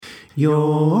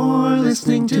You're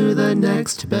listening to the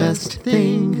next best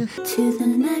thing. To the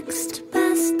next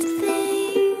best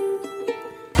thing.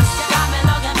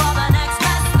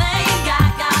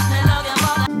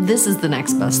 This is the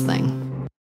next best thing.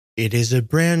 It is a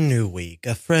brand new week,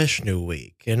 a fresh new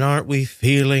week, and aren't we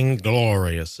feeling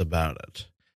glorious about it?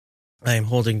 I am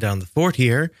holding down the fort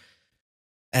here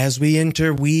as we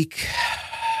enter week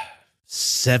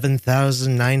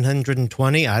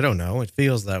 7,920. I don't know. It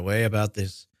feels that way about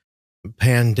this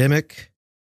pandemic,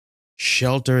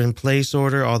 shelter-in-place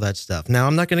order, all that stuff. Now,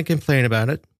 I'm not going to complain about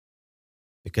it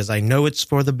because I know it's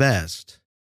for the best,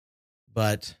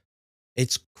 but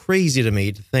it's crazy to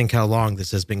me to think how long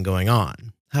this has been going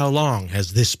on. How long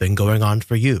has this been going on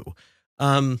for you?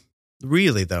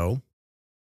 Really, though,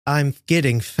 I'm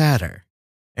getting fatter,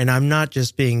 and I'm not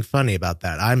just being funny about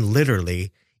that. I'm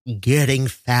literally getting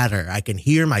fatter. I can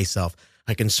hear myself.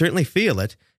 I can certainly feel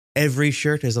it. Every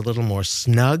shirt is a little more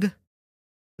snug.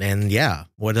 And yeah,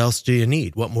 what else do you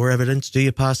need? What more evidence do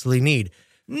you possibly need?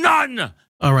 None!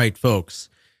 All right, folks.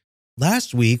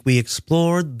 Last week, we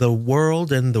explored the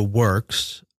world and the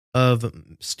works of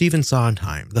Stephen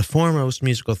Sondheim, the foremost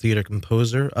musical theater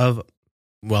composer of,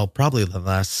 well, probably the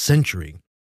last century.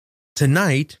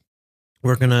 Tonight,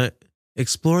 we're going to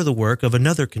explore the work of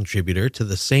another contributor to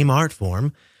the same art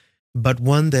form, but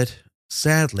one that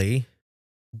sadly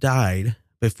died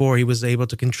before he was able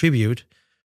to contribute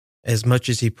as much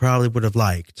as he probably would have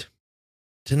liked.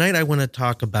 Tonight I want to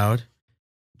talk about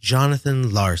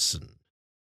Jonathan Larson.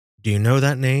 Do you know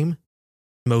that name?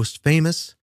 Most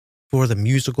famous for the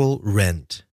musical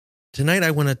Rent. Tonight I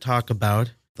want to talk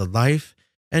about the life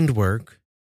and work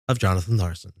of Jonathan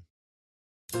Larson.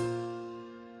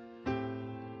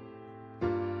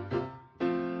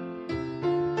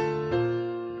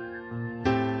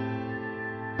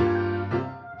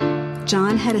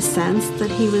 John had a sense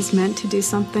that he was meant to do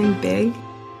something big.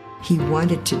 He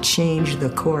wanted to change the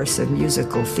course of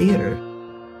musical theater.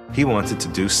 He wanted to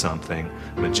do something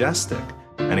majestic,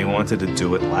 and he wanted to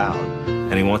do it loud,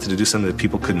 and he wanted to do something that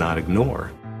people could not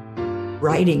ignore.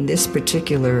 Writing this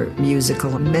particular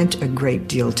musical meant a great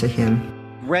deal to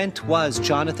him. Rent was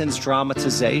Jonathan's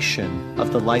dramatization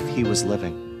of the life he was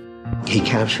living. He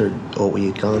captured what we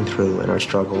had gone through and our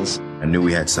struggles. I knew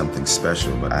we had something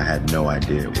special, but I had no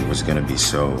idea it was going to be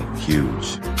so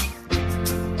huge.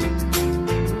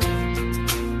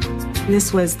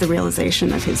 This was the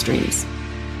realization of his dreams.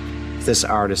 This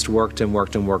artist worked and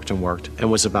worked and worked and worked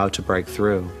and was about to break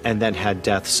through, and then had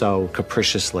death so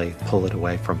capriciously pull it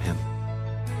away from him.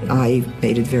 I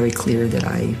made it very clear that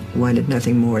I wanted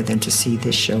nothing more than to see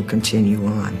this show continue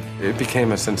on. It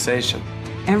became a sensation.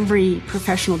 Every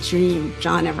professional dream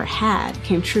John ever had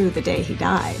came true the day he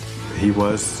died. He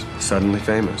was suddenly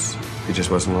famous. He just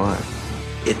wasn't alive.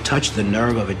 It touched the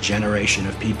nerve of a generation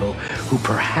of people who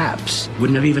perhaps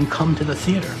wouldn't have even come to the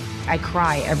theater. I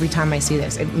cry every time I see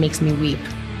this. It makes me weep.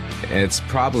 It's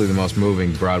probably the most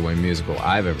moving Broadway musical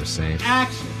I've ever seen.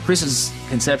 Action! Chris's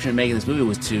conception of making this movie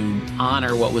was to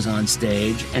honor what was on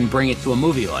stage and bring it to a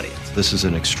movie audience. This is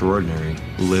an extraordinary,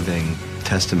 living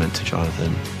testament to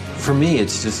Jonathan. For me,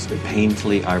 it's just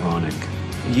painfully ironic.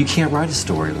 You can't write a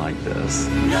story like this.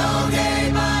 No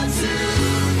day but today.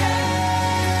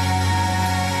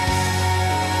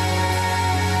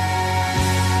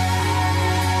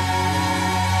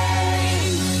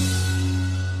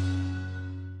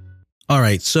 All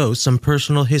right, so some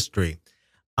personal history.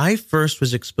 I first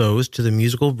was exposed to the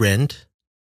musical Rent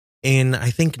in,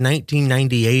 I think,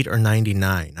 1998 or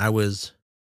 99. I was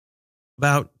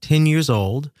about 10 years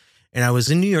old, and I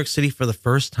was in New York City for the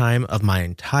first time of my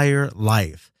entire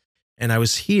life. And I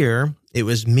was here, it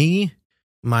was me,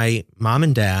 my mom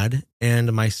and dad,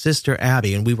 and my sister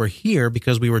Abby, and we were here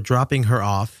because we were dropping her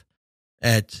off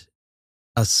at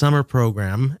a summer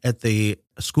program at the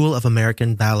School of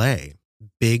American Ballet.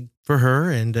 Big for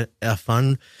her and a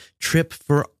fun trip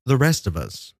for the rest of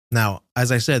us. Now,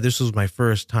 as I said, this was my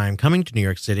first time coming to New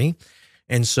York City,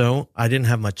 and so I didn't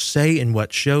have much say in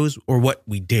what shows or what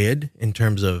we did in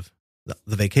terms of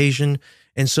the vacation.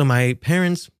 And so my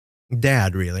parents,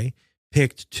 dad really,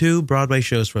 picked 2 Broadway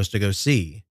shows for us to go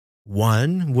see.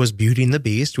 One was Beauty and the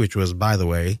Beast, which was, by the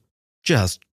way,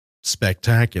 just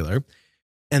spectacular.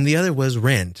 And the other was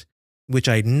Rent, which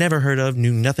I'd never heard of,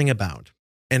 knew nothing about.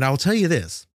 And I'll tell you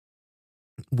this,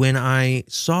 when I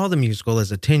saw the musical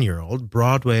as a 10-year-old,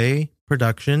 Broadway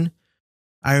production,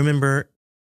 I remember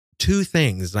 2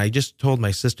 things. I just told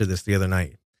my sister this the other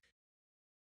night.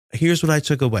 Here's what I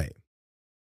took away.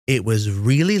 It was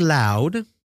really loud,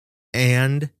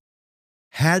 and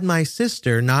had my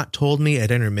sister not told me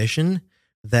at intermission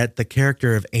that the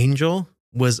character of Angel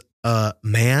was a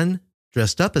man,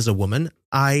 dressed up as a woman,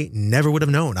 I never would have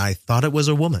known. I thought it was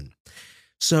a woman.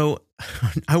 So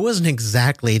I wasn't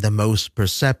exactly the most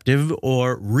perceptive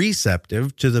or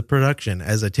receptive to the production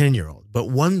as a 10-year-old. But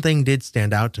one thing did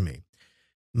stand out to me.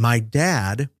 My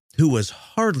dad, who was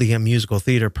hardly a musical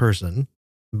theater person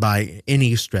by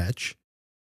any stretch,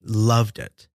 loved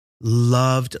it.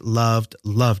 Loved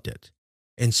it.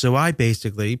 And so I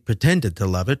basically pretended to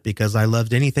love it because I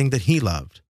loved anything that he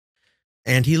loved.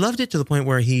 And he loved it to the point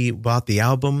where he bought the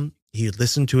album. He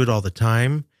listened to it all the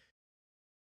time.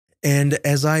 And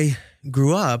as I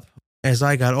grew up, as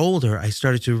I got older, I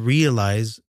started to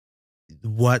realize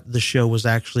what the show was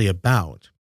actually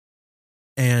about.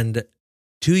 And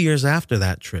 2 years after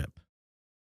that trip,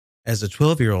 as a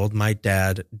 12-year-old, my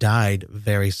dad died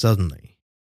very suddenly.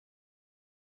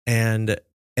 And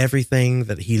everything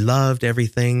that he loved,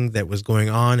 everything that was going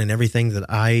on, and everything that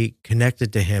I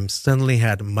connected to him suddenly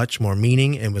had much more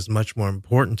meaning and was much more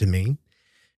important to me.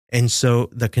 And so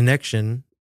the connection,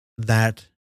 that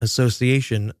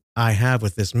association I have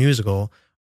with this musical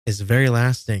is very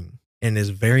lasting and is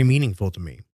very meaningful to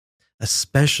me,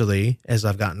 especially as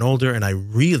I've gotten older and I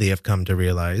really have come to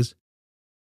realize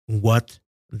what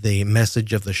the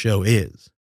message of the show is.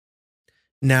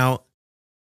 Now,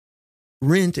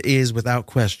 Rent is without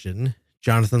question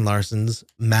Jonathan Larson's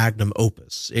magnum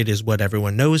opus. It is what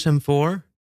everyone knows him for,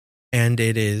 and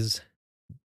it is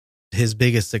his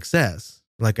biggest success.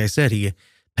 Like I said, he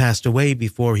passed away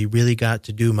before he really got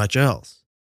to do much else.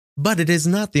 But it is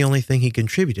not the only thing he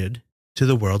contributed to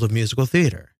the world of musical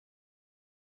theater.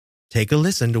 Take a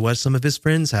listen to what some of his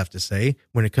friends have to say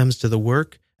when it comes to the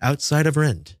work outside of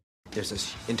Rent. There's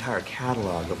this entire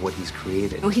catalog of what he's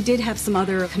created. Well, he did have some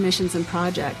other commissions and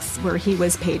projects where he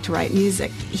was paid to write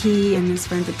music. He and his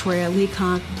friend Victoria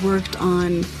Leacock worked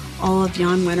on all of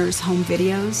Jan Wenner's home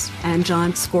videos, and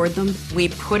John scored them. We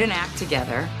put an act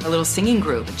together, a little singing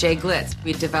group, Jay Glitz.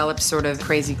 We developed sort of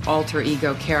crazy alter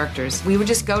ego characters. We would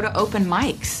just go to open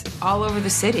mics all over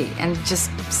the city and just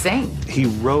sing. He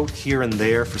wrote here and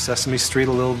there for Sesame Street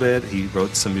a little bit. He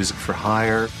wrote some music for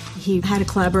hire. He had a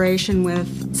collaboration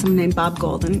with someone named Bob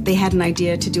Golden. They had an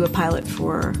idea to do a pilot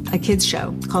for a kids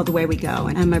show called The Way We Go,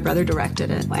 and my brother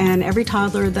directed it. And every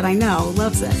toddler that I know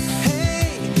loves it.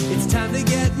 Hey, it's time to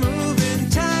get moving,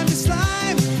 time to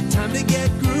slime, time to get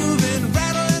grooving,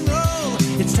 rattle and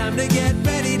roll. It's time to get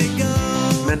ready to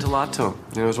go. It meant a lot to him.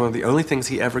 It was one of the only things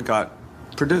he ever got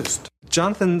produced.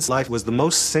 Jonathan's life was the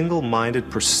most single-minded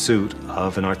pursuit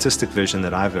of an artistic vision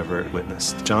that I've ever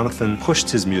witnessed. Jonathan pushed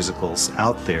his musicals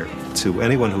out there to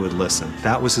anyone who would listen.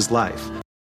 That was his life.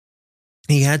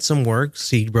 He had some works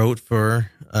he wrote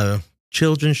for a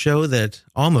children's show that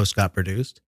almost got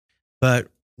produced. But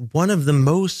one of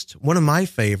my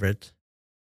favorite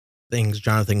things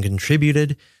Jonathan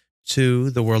contributed to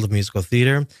the world of musical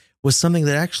theater was something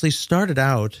that actually started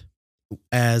out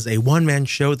as a one-man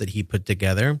show that he put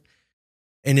together.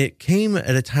 And it came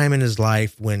at a time in his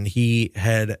life when he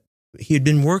had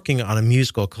been working on a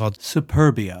musical called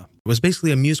Superbia. It was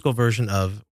basically a musical version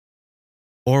of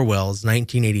Orwell's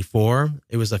 1984.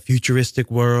 It was a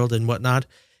futuristic world and whatnot.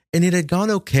 And it had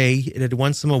gone okay. It had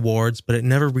won some awards, but it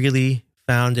never really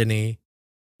found any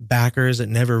backers. It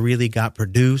never really got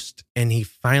produced. And he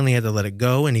finally had to let it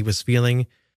go. And he was feeling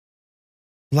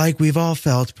like we've all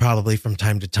felt probably from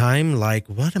time to time, like,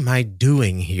 what am I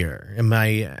doing here? Am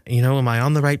I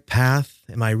on the right path?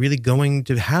 Am I really going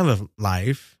to have a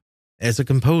life as a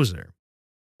composer?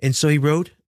 And so he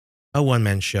wrote a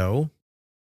one-man show,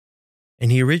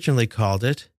 and he originally called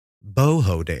it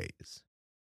Boho Days.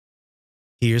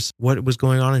 Here's what was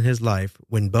going on in his life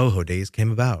when Boho Days came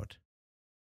about.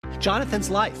 Jonathan's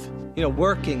life,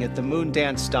 working at the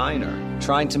Moondance Diner,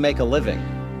 trying to make a living,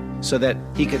 so that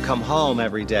he could come home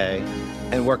every day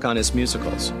and work on his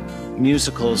musicals.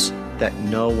 Musicals that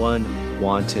no one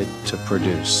wanted to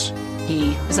produce.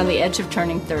 He was on the edge of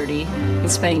turning 30. He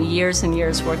spent years and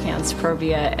years working on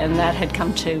Superbia, and that had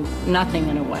come to nothing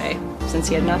in a way, since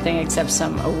he had nothing except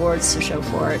some awards to show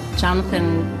for it.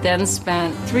 Jonathan then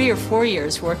spent 3 or 4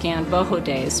 years working on Boho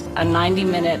Days, a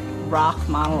 90-minute rock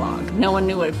monologue. No one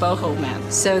knew what boho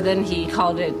meant. So then he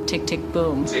called it Tick, Tick,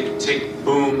 Boom. Tick, tick,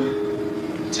 boom.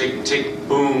 Tick, tick,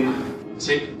 boom.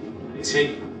 Tick,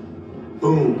 tick,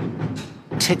 boom.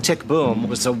 Tick, Tick, Boom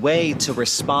was a way to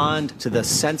respond to the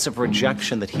sense of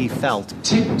rejection that he felt.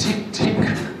 Tick, tick, tick,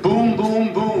 boom,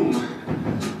 boom, boom.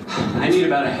 I need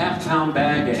about a half-pound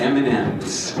bag of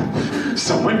M&Ms.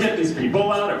 Someone get these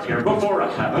people out of here before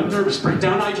I have a nervous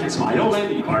breakdown. I can't smile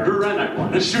any harder and I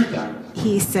want to shoot them.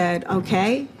 He said,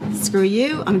 okay, screw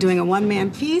you. I'm doing a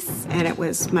one-man piece. And it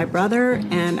was my brother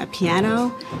and a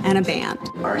piano and a band.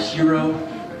 Our hero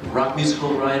rock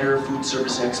musical writer, food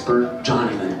service expert,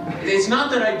 Jonathan. It's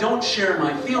not that I don't share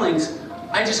my feelings,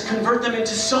 I just convert them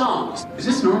into songs. Is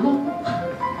this normal?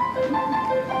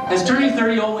 Has turning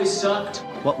 30 always sucked?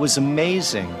 What was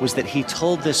amazing was that he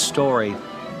told this story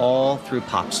all through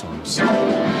pop songs.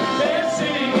 They're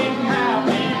singing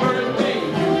happy birthday,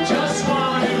 you just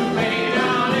want to lay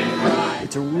down and cry.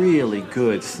 It's a really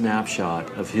good snapshot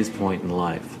of his point in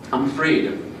life. I'm afraid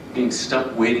of being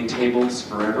stuck waiting tables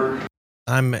forever.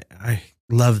 I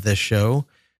love this show.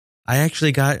 I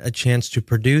actually got a chance to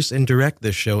produce and direct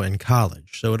this show in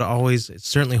college, so it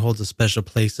certainly holds a special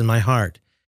place in my heart.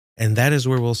 And that is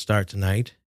where we'll start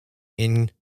tonight,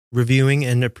 in reviewing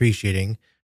and appreciating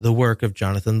the work of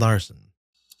Jonathan Larson.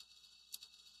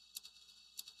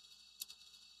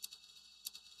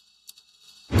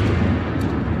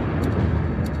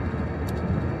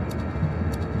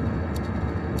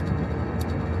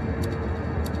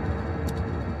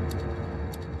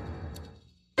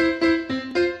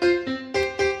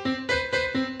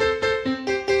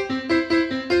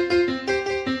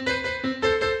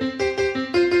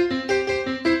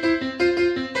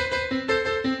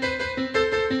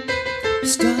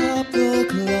 Stop the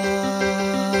clock.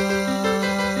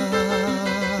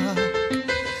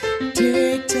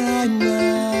 Take time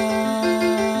out.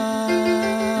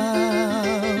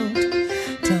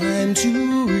 Time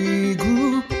to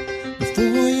regroup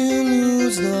before you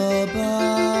lose the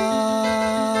bout.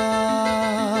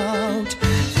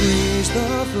 Freeze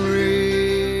the frame.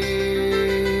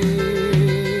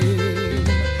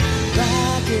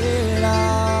 Back it up.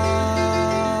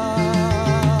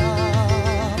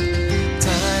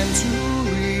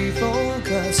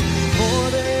 Before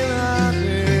they wrap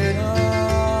it up.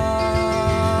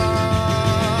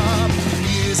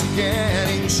 Years are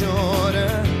getting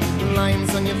shorter,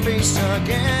 lines on your face are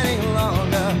getting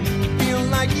longer. Feel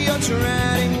like you're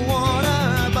treading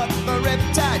water, but the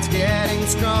riptide's getting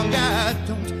stronger.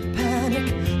 Don't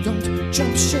panic, don't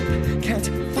jump ship, can't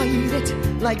fight it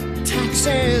like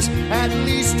taxes. At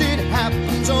least it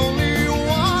happens only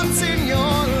once in your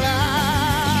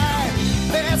life.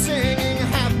 They're singing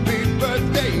happy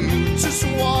birthday, just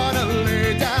wanna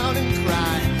lay down and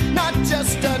cry. Not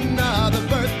just another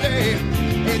birthday,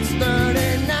 it's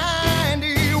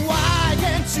 3090. Why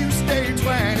can't you stay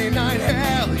 29?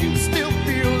 Hell, you still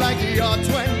feel like you're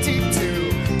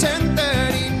 22.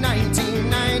 1030,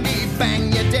 1990,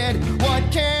 bang, you're dead. What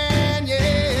can you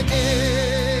do?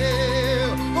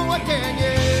 What can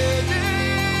you do?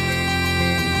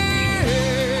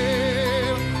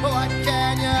 What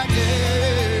can you do?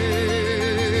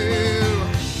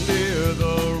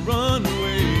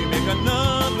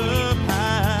 Another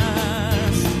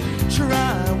pass.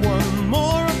 Try one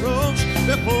more approach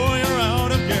before you're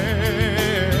out of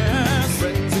gas.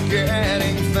 Friends are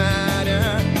getting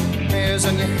fatter, hairs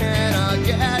on your head are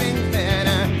getting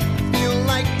thinner. Feel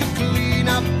like the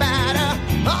cleanup batter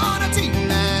on a team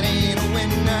that ain't a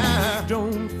winner.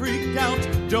 Don't freak out,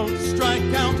 don't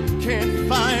strike out, can't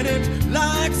fight it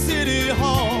like City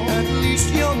Hall. At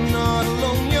least you're not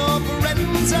alone, your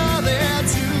friends are there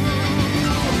too.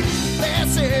 They're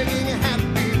singing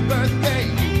happy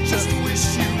birthday, just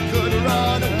wish you could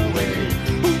run away.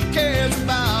 Who cares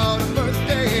about a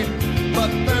birthday but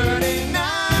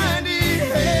 3090?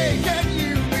 Hey, can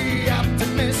you be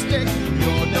optimistic?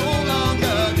 You're no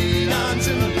longer the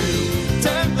ingenue.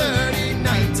 1030,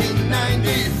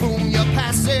 1990, boom, you're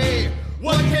passé.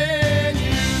 What can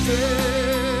you do?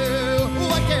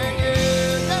 What can you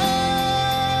do?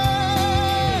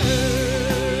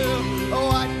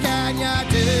 What can you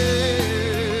do?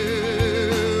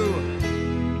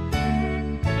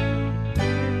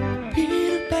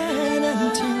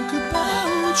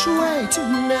 Way to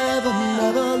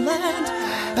Neverland.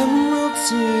 Emerald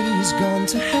City's gone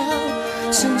to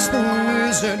hell since the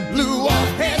wizard blew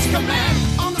off his command.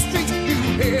 On the streets you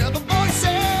hear the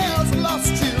voices,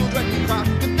 lost children,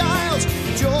 crocodiles.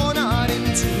 But you're not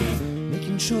into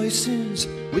making choices.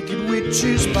 Wicked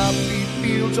witches, poppy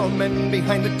fields, or men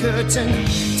behind the curtain.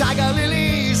 Tiger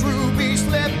lilies, ruby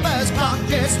slippers, clock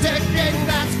is ticking,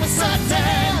 that's for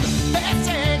certain. They're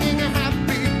singing a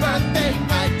happy birthday.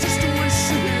 I just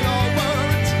wish it all were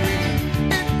a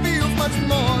dream. It feels much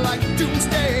more like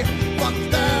doomsday. Fuck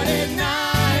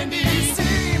 3090.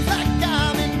 Seems like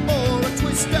I'm in for a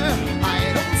twister.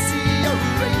 I don't see a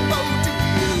rainbow to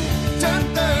you. Turn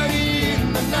 30 in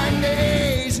the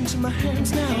 90s. Into my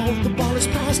hands now, the ball is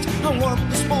passed. I want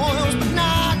the spoils, but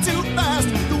not too fast.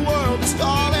 The world is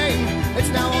stalling, it's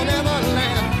now or never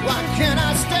land. Why can't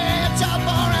I stay a child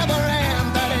forever?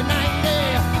 And that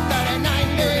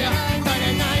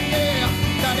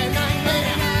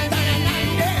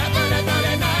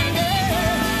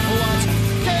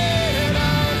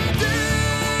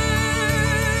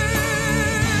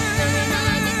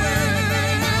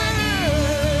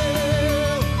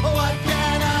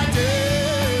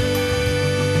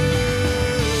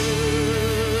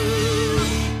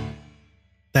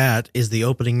that is the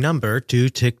opening number to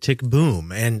Tick, Tick,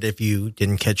 Boom. And if you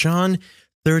didn't catch on,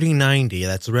 3090,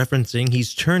 that's referencing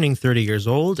he's turning 30 years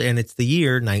old, and it's the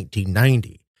year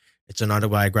 1990. It's an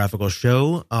autobiographical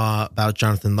show about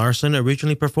Jonathan Larson,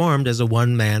 originally performed as a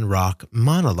one-man rock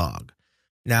monologue.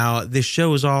 Now, this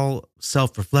show is all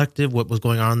self-reflective, what was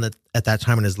going on at that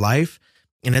time in his life.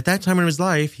 And at that time in his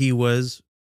life, he was,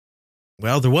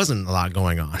 well, there wasn't a lot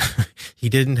going on. He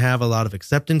didn't have a lot of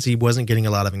acceptance. He wasn't getting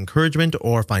a lot of encouragement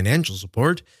or financial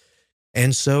support.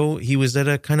 And so he was at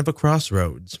a kind of a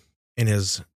crossroads in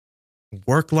his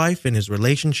work life, in his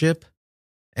relationship,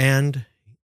 and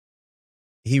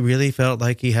he really felt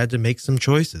like he had to make some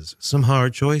choices, some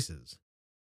hard choices.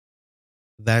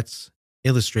 That's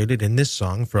illustrated in this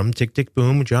song from Tick, Tick,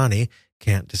 Boom, Johnny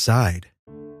Can't Decide.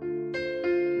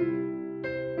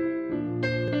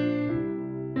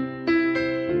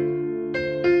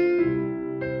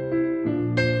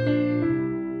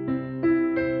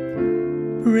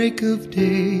 Break of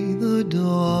day, the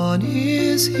dawn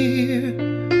is here.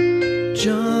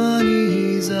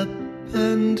 Johnny's up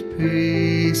and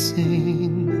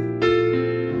pacing.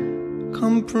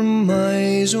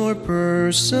 Compromise or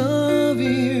persevere,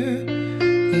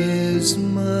 his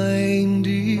mind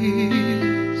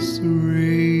is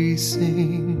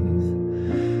racing.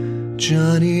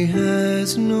 Johnny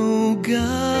has no guide.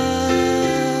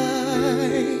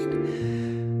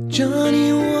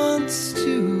 Johnny wants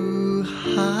to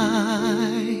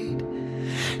hide.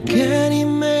 Can he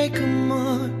make a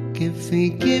mark if he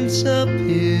gives up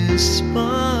his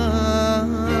spark?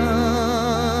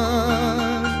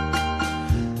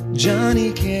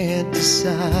 Johnny can't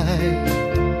decide.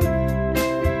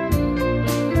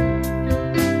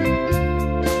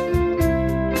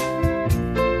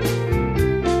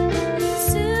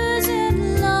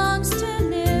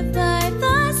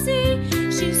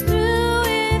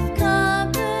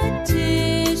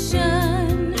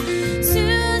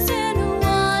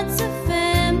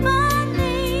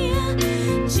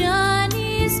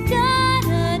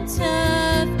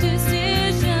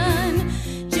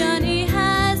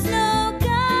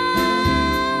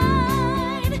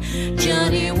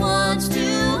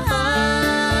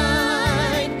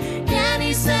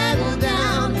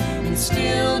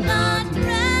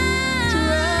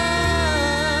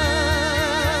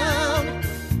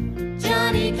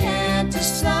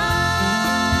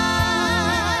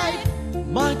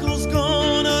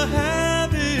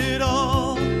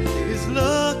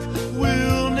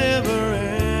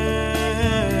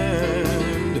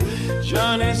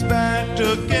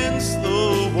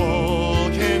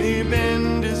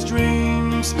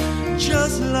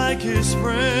 His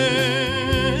friend.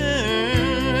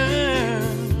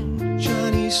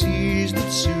 Johnny sees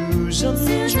that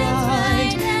Susan's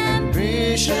right.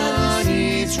 Ambition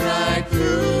eats right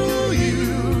through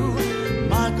you.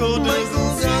 Michael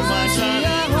doesn't see my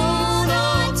Johnny hold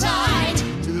on tight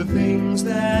to the things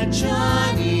that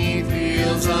Johnny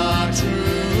feels are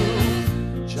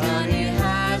true. Johnny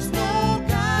has no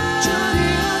guide.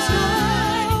 Johnny has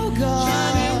no guide.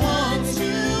 Johnny wants to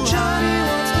hide.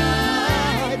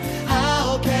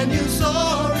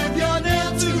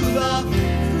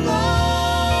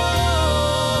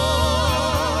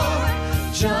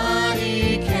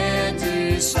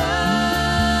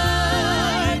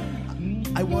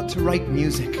 To write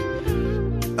music.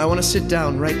 I want to sit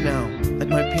down right now at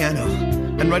my piano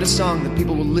and write a song that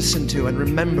people will listen to and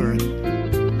remember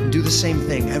and do the same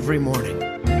thing every morning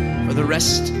for the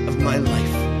rest of my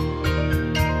life.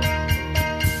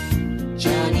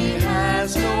 Johnny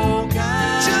has no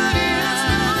guide. Johnny has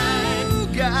no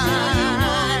guide.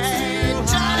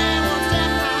 Johnny wants to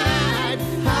hide.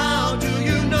 How do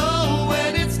you know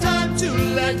when it's time to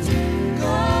let go?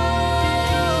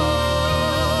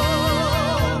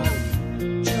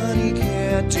 Johnny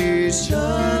can't decide.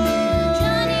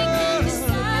 Johnny can't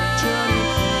decide. Johnny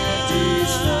can't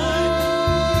decide.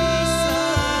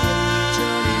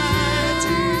 Johnny can't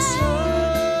decide.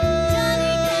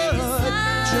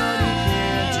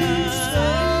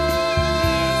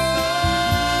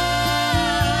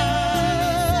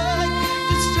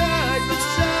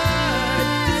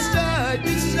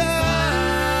 Decide.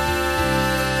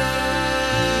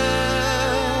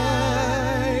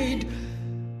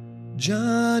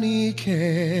 Johnny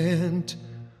can't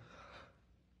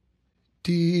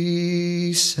decide.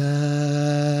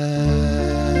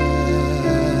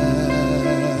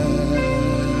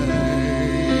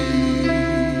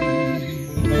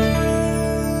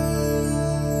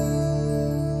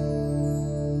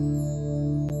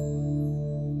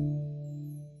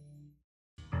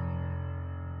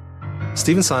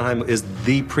 Stephen Sondheim is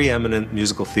the preeminent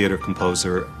musical theater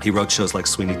composer. He wrote shows like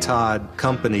Sweeney Todd,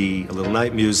 Company, A Little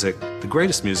Night Music, the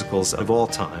greatest musicals of all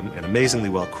time, and amazingly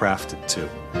well crafted, too.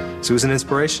 So he was an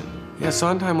inspiration. Yeah,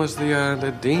 Sondheim was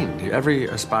the dean. Every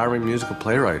aspiring musical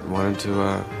playwright wanted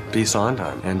to be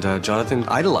Sondheim, and Jonathan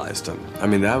idolized him. I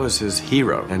mean, that was his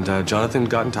hero. And Jonathan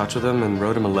got in touch with him and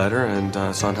wrote him a letter, and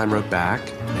Sondheim wrote back.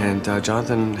 And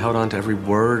Jonathan held on to every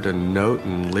word and note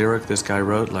and lyric this guy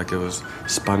wrote like it was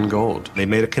spun gold. They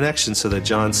made a connection so that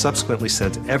John subsequently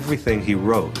sent everything he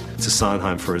wrote to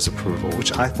Sondheim for his approval,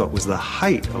 which I thought was the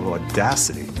height of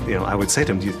audacity. You know, I would say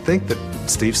to him, do you think that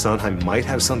Steve Sondheim might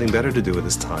have something better to do with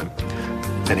his time?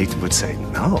 And he would say,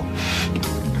 no.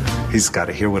 He's got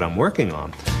to hear what I'm working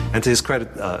on. And to his credit,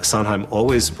 Sondheim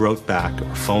always wrote back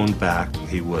or phoned back.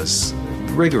 He was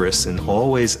rigorous in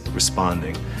always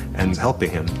responding and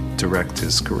helping him direct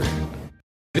his career.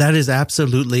 That is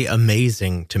absolutely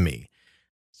amazing to me.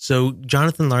 So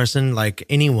Jonathan Larson, like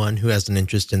anyone who has an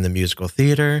interest in the musical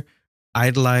theater,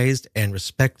 idolized and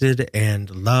respected and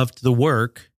loved the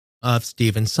work of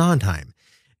Stephen Sondheim.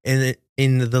 And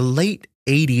in the late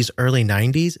 80s, early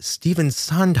 90s, Stephen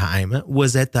Sondheim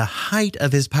was at the height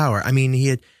of his power. I mean,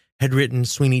 he had written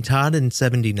Sweeney Todd in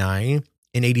 79.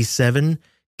 In 87,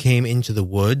 came Into the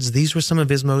Woods. These were some of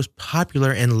his most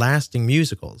popular and lasting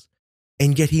musicals.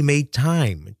 And yet he made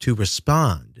time to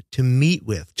respond, to meet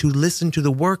with, to listen to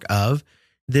the work of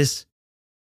this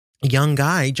young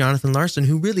guy, Jonathan Larson,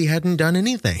 who really hadn't done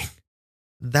anything.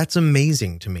 That's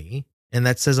amazing to me. And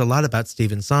that says a lot about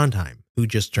Stephen Sondheim, who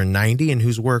just turned 90 and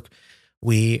whose work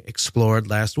we explored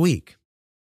last week.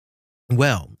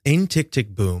 Well, in Tick,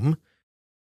 Tick, Boom,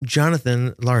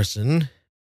 Jonathan Larson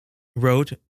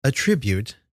wrote a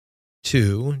tribute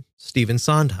to Stephen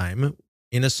Sondheim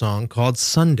in a song called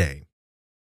Sunday.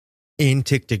 In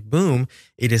Tick, Tick, Boom,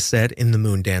 it is set in the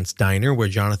Moondance Diner, where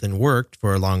Jonathan worked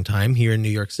for a long time here in New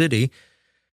York City,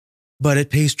 but it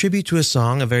pays tribute to a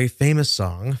song, a very famous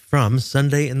song, from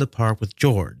Sunday in the Park with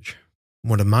George,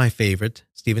 one of my favorite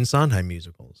Stephen Sondheim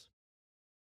musicals.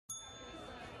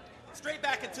 Straight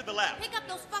back and to the left. Pick up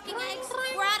those fucking eggs.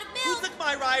 We're out of milk. Who took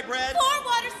my rye bread? Pour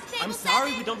water to table I'm sorry,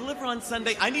 7. we don't deliver on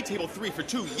Sunday. I need table 3 for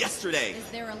 2 yesterday. Is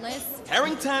there a list?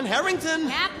 Harrington.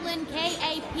 Kaplan,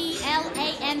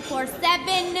 Kaplan for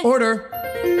 7. Order.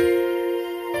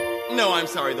 No, I'm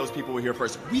sorry, those people were here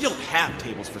first. We don't have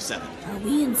tables for 7. Are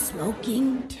we in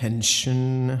smoking?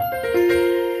 Tension.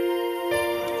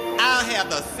 I'll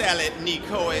have the salad,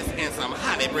 Nicois, and some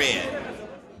honey bread.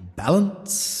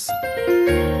 Balance.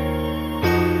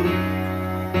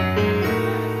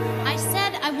 I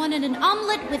said I wanted an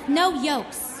omelet with no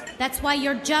yolks. That's why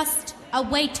you're just a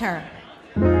waiter.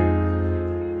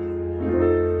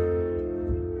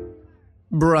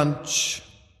 Brunch.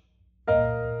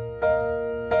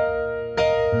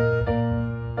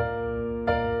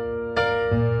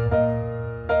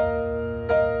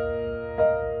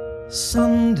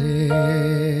 Sunday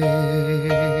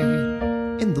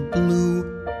in the blue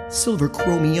silver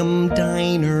chromium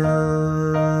diner,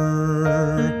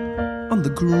 on the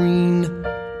green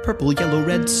purple yellow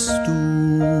red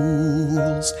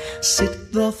stools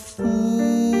sit the fools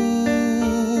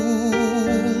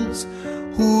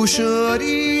who should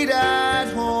eat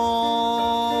at home.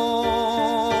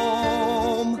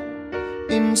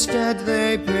 Instead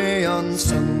they pay on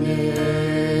Sunday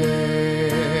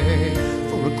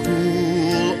for a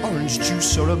cool orange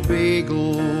juice or a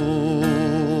bagel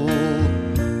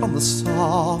on the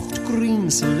soft green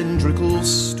cylindrical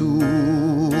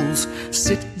stools.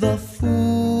 Sit the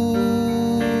fools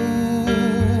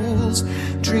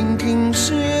drinking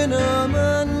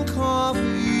cinnamon coffee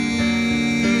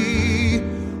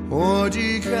or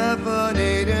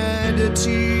decaffeinated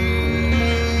tea.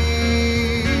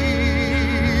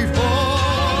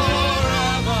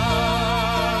 Forever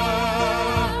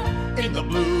in the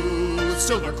blue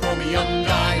silver chromium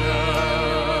diner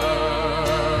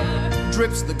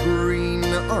drips the green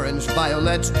orange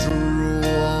violet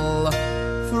drool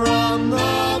from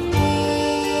the fools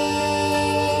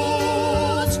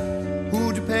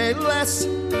who'd pay less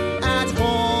at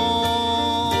home,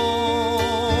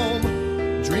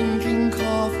 drinking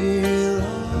coffee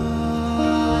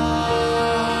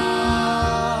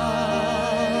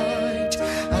light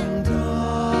and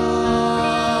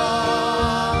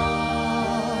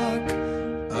dark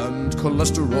and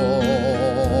cholesterol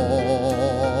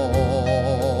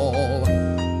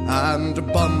and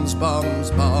bums,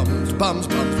 bums, bums, bums, bums,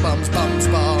 bums, bums, bums,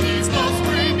 bums,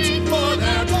 screaming for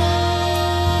their toast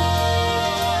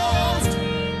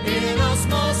in a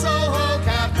small Soho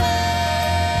cafe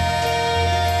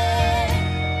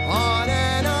on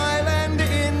an island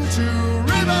in Two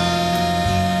Rivers.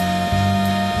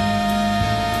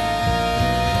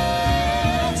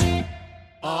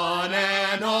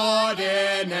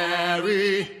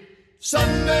 Sanctuary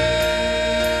Sunday.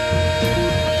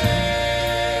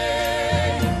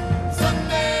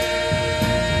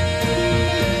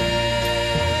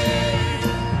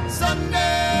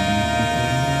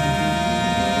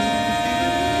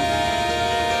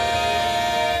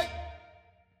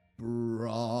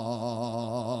 Brunch.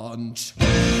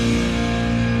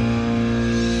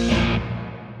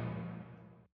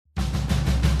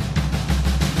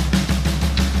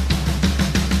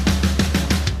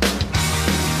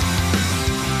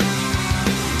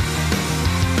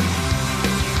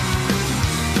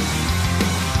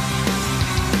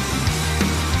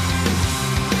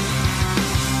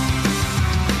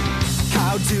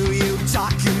 How do you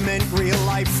document real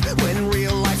life when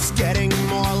real life's getting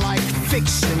more like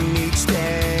fiction each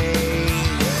day?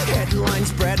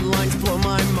 Headlines, breadlines blow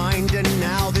my mind, and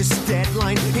now this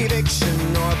deadline,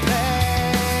 eviction or pay.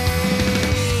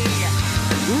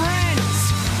 Rent!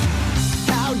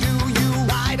 How do you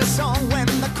write a song when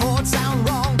the chords sound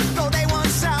wrong, though they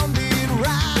once sounded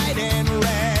right and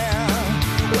rare?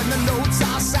 When the notes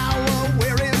are sour,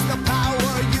 where is the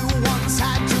power you once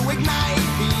had to ignite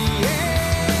the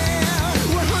air?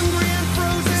 We're hungry and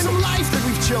frozen, some life that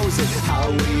we've chosen.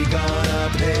 How we gonna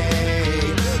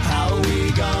pay? How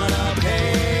we gonna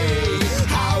pay?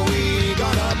 How we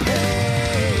gonna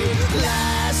pay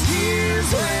last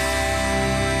year's rent?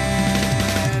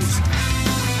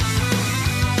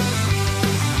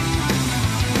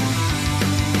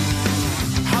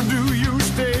 How do you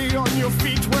stay on your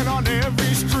feet when on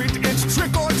every street it's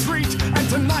trick or treat, and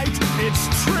tonight it's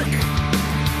trick?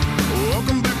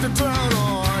 Welcome back to town,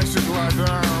 oh, I should lie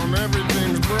down.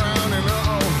 Everything's brown and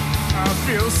I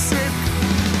feel sick.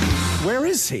 Where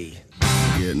is he?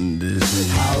 Getting dizzy.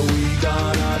 How we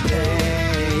gonna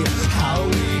pay? How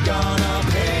we gonna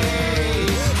pay?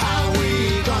 How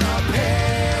we gonna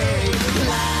pay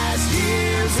last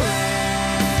year's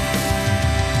rent?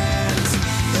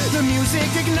 The music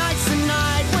ignites the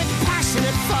night with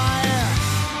passionate fire.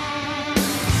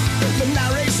 The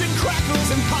narration crackles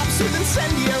and pops with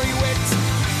incendiary wit.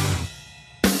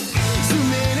 Zoom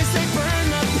in as they burn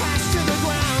the past to the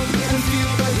ground and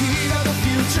feel the heat of the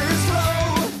future's flow.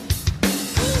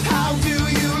 How do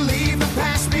you leave the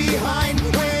past behind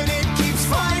when it keeps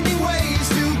finding ways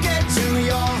to get to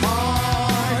your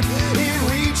heart? It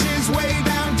reaches way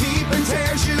down deep and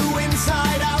tears you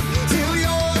inside out till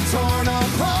you're torn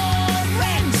apart.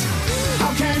 Rent!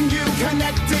 How can you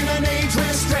connect in an age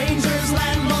where strangers,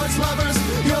 landlords, lovers,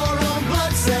 your own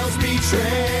blood cells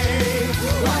betray?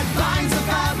 What binds the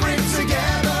fabric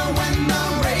together when the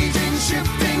raging,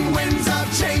 shifting winds of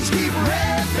change keep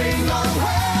ripping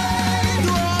away?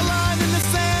 Draw a line in the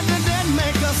sand and then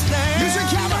make a stand. Use your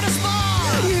camera to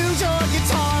spar. Use your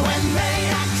guitar. When they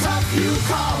act tough, you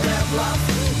call their bluff.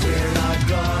 We're not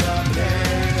gonna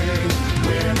pay.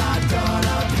 We're not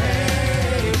gonna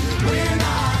pay. We're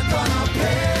not gonna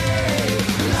pay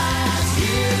last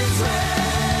year's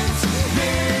rent,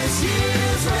 this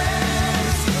year's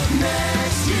rent,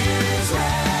 next year's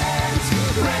rent.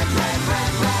 Rent, rent,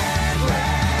 rent, rent,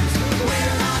 rent.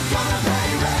 We're not gonna pay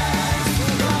rent,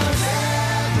 'cause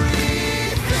everything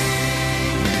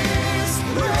is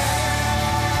rent.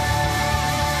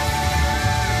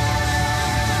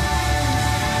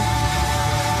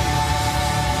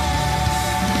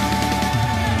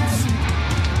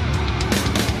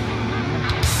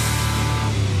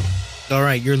 All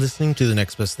right, you're listening to The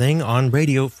Next Best Thing on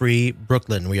Radio Free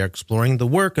Brooklyn. We are exploring the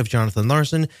work of Jonathan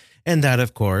Larson, and that,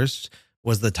 of course,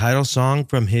 was the title song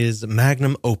from his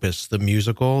magnum opus, the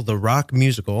musical, the rock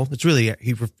musical. It's really,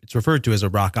 it's referred to as a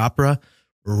rock opera,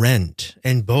 Rent.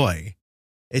 And boy,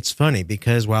 it's funny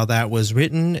because while that was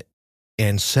written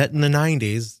and set in the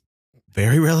 90s,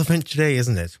 very relevant today,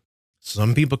 isn't it?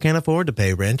 Some people can't afford to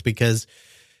pay rent because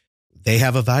they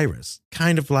have a virus,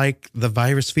 kind of like the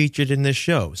virus featured in this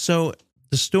show. So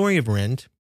the story of Rent,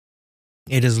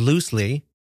 it is loosely,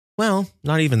 well,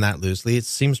 not even that loosely, it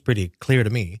seems pretty clear to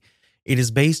me. It is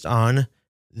based on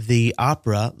the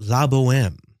opera La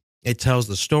Bohème. It tells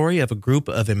the story of a group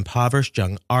of impoverished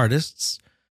young artists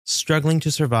struggling to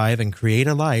survive and create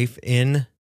a life in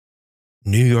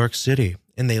New York City.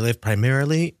 And they live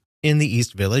primarily in the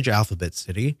East Village, Alphabet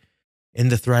City, in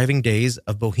the thriving days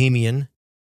of bohemian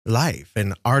life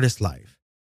and artist life.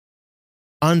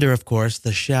 Under, of course,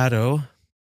 the shadow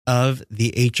of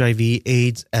the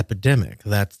HIV/AIDS epidemic.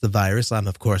 That's the virus I'm,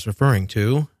 of course, referring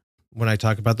to when I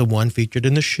talk about the one featured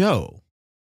in the show.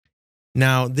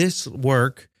 Now, this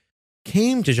work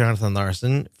came to Jonathan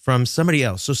Larson from somebody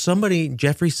else. So somebody,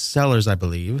 Jeffrey Sellers, I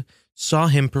believe, saw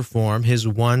him perform his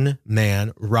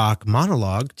one-man rock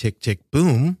monologue, Tick, Tick,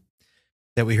 Boom,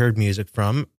 that we heard music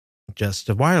from just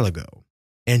a while ago.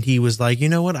 And he was like, you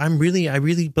know what? I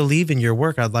really believe in your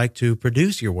work. I'd like to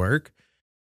produce your work.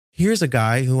 Here's a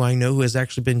guy who I know who has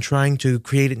actually been trying to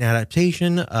create an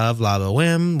adaptation of La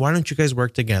Boheme. Why don't you guys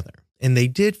work together? And they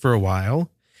did for a while.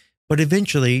 But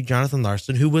eventually, Jonathan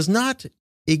Larson, who was not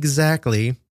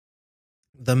exactly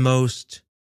the most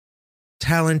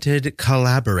talented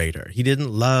collaborator, he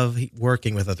didn't love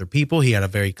working with other people. He had a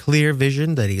very clear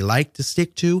vision that he liked to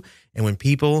stick to. And when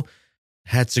people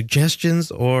had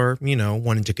suggestions or,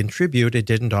 wanted to contribute, it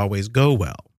didn't always go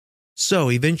well.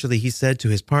 So eventually he said to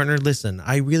his partner, listen,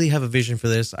 I really have a vision for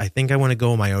this. I think I want to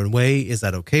go my own way. Is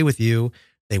that okay with you?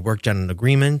 They worked out an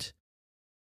agreement.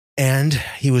 And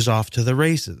he was off to the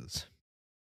races.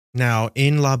 Now,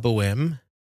 in La Boheme,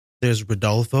 there's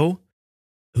Rodolfo,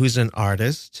 who's an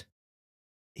artist.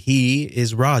 He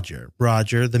is Roger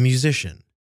the musician.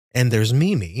 And there's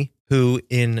Mimi, who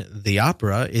in the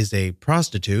opera is a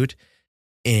prostitute.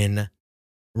 In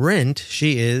Rent,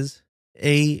 she is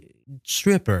a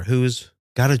stripper who's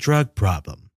got a drug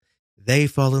problem. They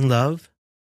fall in love.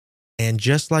 And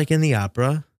just like in the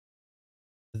opera,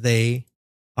 they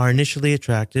are initially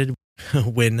attracted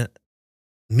when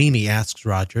Mimi asks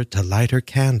Roger to light her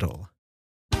candle.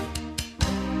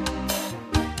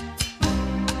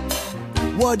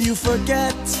 What'd you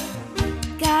forget?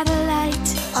 Got a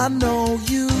light. I know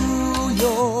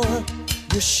you're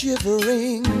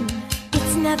shivering.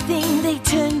 It's nothing, they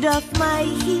turned off my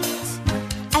heat,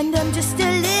 and I'm just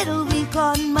a little weak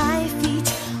on my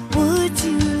feet. Would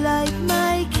you light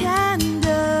my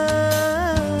candle?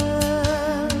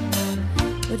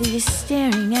 What are you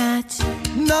staring at?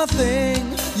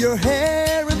 Nothing, your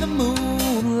hair in the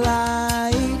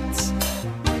moonlight.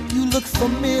 You look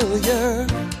familiar.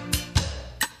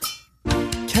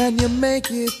 Can you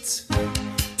make it?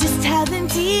 Just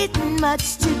haven't eaten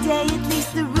much today. At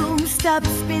least the room stopped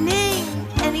spinning.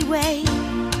 Anyway,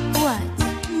 what?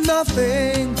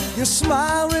 Nothing, your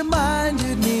smile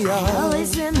reminded me of. I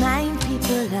always remind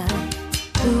people of.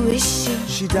 Who is she?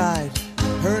 She died,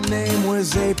 her name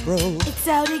was April. It's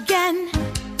out again.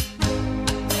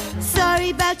 Sorry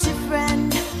about your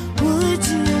friend. Would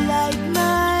you light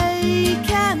my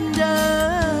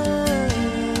candle?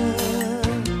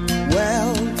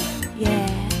 Well, yeah.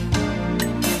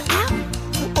 Ow!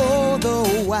 Oh,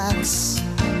 the wax,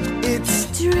 it's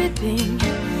dripping.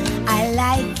 I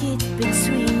like it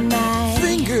between my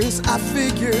fingers. I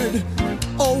figured,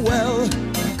 oh well,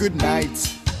 good night.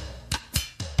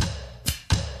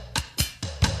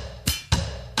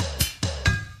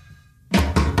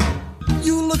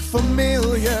 You look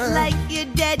familiar, like your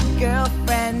dead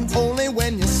girlfriend. Only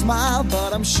when you smile,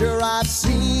 but I'm sure I've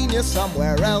seen you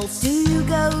somewhere else. Do you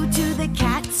go to the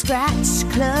Cat Scratch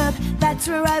Club? That's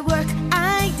where I work,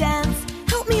 I dance.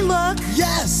 Help me look.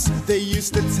 Yes, they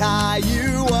used to tie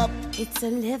you up. It's a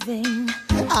living.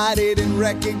 I didn't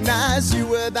recognize you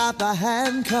without the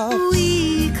handcuffs.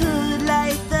 We could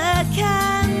light the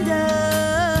candle.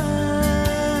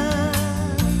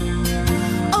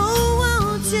 Oh,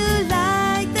 won't you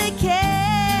light the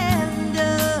candle?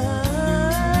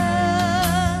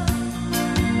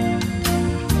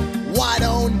 Why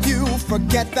don't you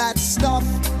forget that stuff?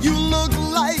 You look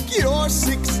like you're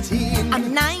 16.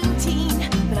 I'm 19,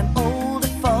 but I'm older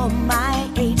for my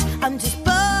age. I'm just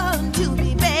born to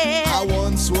be bad. I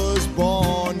once was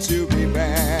born to be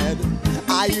bad.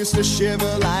 I used to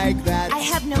shiver like that. I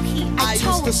have no heat, I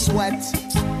used to sweat.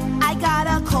 I got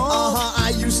a cold. I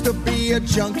used to be a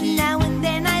junkie. Now and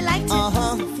then I like to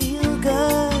feel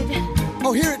good.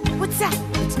 Oh, hear it. What's that?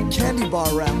 It's a candy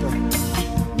bar wrapper.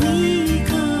 We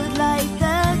could light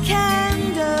the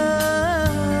candle.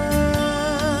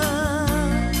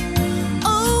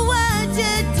 Oh, what'd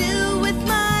you do with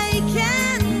my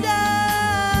candle?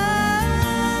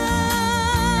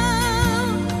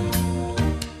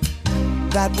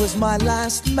 That was my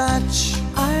last match.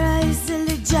 Our eyes will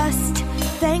adjust.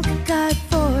 Thank God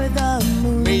for the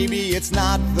moon. Maybe it's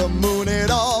not the moon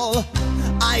at all.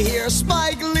 I hear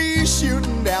Spike Lee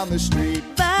shooting down the street.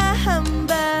 Bah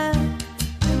humbug.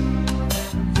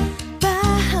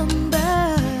 Bah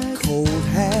humbug. Cold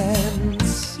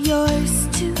hands. Yours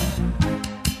too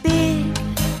big.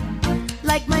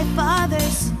 Like my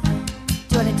father's. Do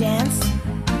you wanna dance?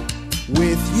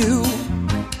 With you?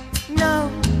 No.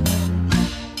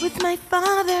 With my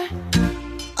father.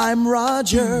 I'm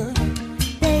Roger.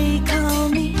 They call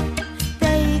me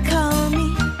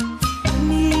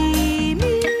Mimi.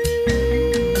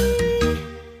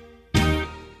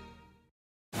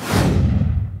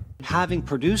 Having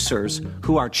producers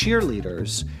who are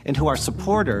cheerleaders and who are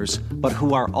supporters, but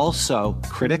who are also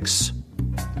critics,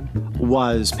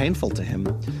 was painful to him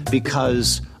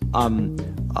because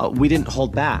we didn't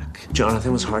hold back.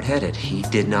 Jonathan was hard-headed. He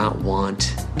did not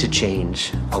want to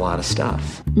change a lot of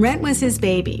stuff. Rent was his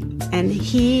baby, and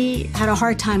he had a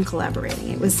hard time collaborating.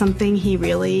 It was something he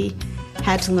really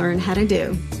had to learn how to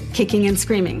do, kicking and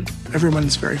screaming.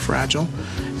 Everyone's very fragile,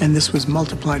 and this was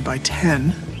multiplied by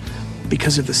 10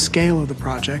 because of the scale of the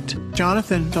project.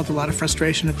 Jonathan felt a lot of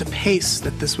frustration at the pace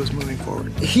that this was moving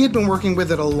forward. He had been working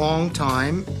with it a long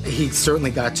time. He certainly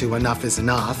got to enough is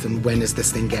enough, and when is this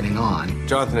thing getting on?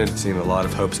 Jonathan had seen a lot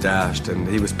of hopes dashed, and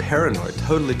he was paranoid,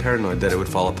 totally paranoid that it would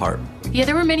fall apart. Yeah,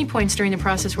 there were many points during the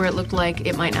process where it looked like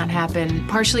it might not happen,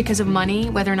 partially because of money,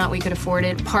 whether or not we could afford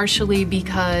it, partially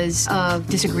because of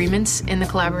disagreements in the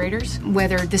collaborators,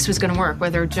 whether this was going to work,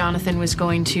 whether Jonathan was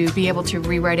going to be able to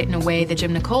rewrite it in a way that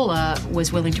Jim Nicola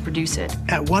was willing to produce it.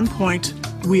 At one point,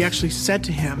 we actually said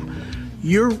to him,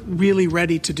 "You're really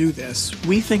ready to do this.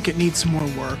 We think it needs some more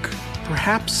work.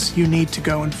 Perhaps you need to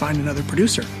go and find another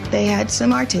producer." They had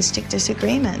some artistic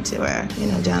disagreement where,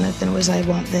 Jonathan was, "I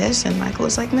want this," and Michael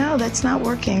was like, "No, that's not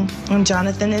working." And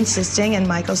Jonathan insisting, and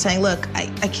Michael saying, "Look, I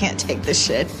can't take this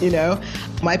shit,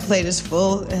 My plate is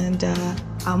full, and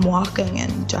I'm walking."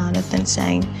 And Jonathan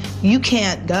saying, "You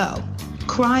can't go."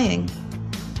 Crying,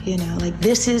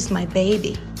 "This is my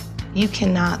baby. You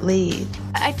cannot leave."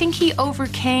 I think he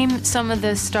overcame some of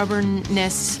the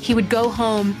stubbornness. He would go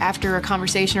home after a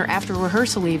conversation or after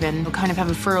rehearsal even, kind of have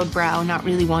a furrowed brow, not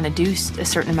really want to do a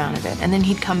certain amount of it. And then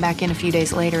he'd come back in a few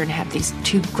days later and have these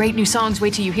 2 great new songs,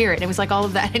 wait till you hear it. And it was like all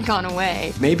of that had gone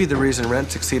away. Maybe the reason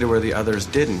Rent succeeded where the others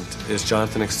didn't is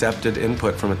Jonathan accepted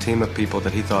input from a team of people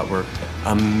that he thought were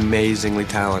amazingly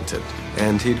talented.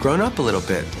 And he'd grown up a little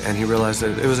bit, and he realized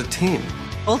that it was a team.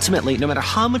 Ultimately, no matter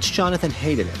how much Jonathan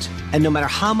hated it, and no matter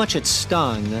how much it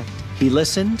stung, he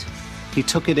listened, he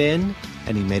took it in,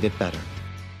 and he made it better.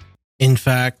 In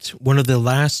fact, one of the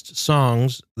last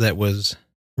songs that was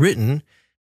written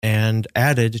and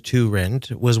added to Rent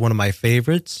was one of my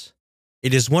favorites.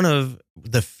 It is one of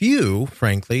the few,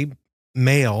 frankly,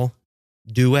 male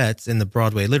duets in the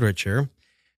Broadway literature,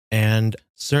 and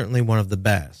certainly one of the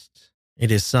best.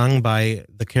 It is sung by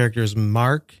the characters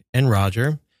Mark and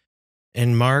Roger.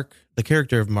 And Mark, the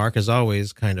character of Mark, is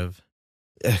always kind of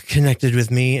connected with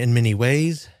me in many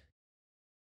ways.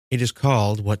 It is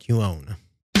called What You Own.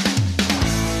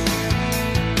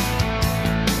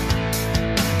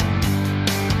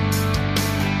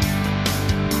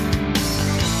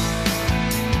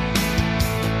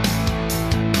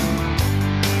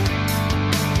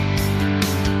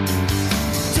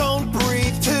 Don't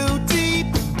breathe too deep.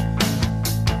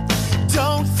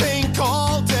 Don't think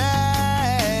all day.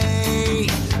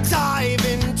 Dive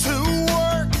into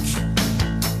work.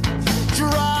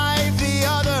 Drive the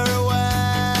other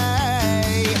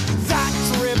way. That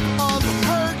drip of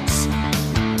hurt.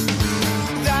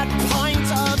 That pint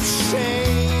of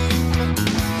shame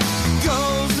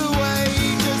goes away.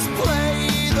 Just play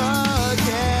the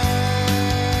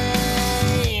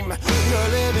game. You're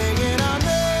living in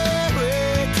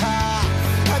America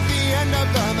at the end of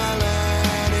the millennium.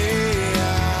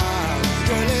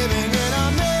 You're living in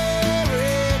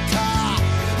America.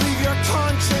 Leave your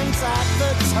conscience at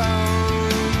the tone.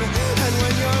 And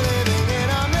when you're living in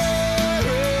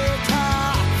America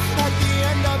at the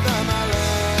end of the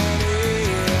millennium,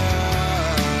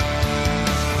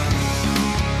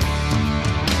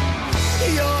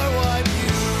 you're what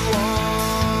you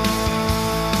own.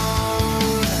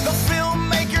 The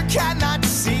filmmaker cannot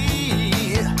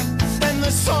see, and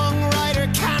the songwriter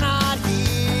cannot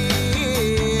hear.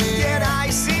 Yet I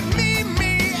see me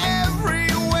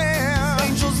everywhere.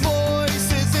 Angels'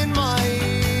 voices in my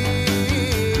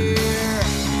ear.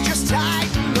 Just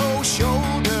tighten those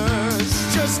shoulders.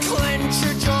 Just clench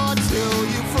your jaw till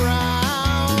you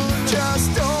frown.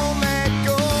 Just don't let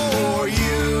go, or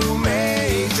you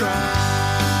may drown.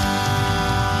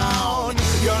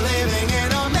 You're living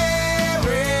in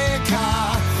America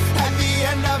at the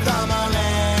end of the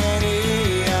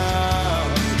millennium.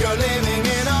 You're living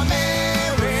in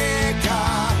America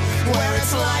where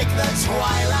it's like the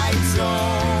Twilight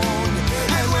Zone.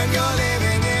 And when you're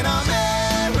living in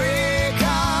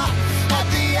America at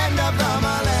the end of the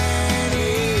millennium,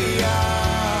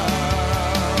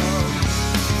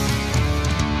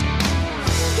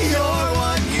 you're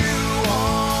what you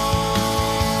own.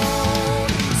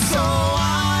 So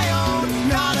I own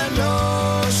not a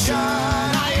notion.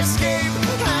 I escape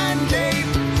and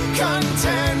gape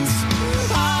content.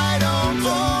 I don't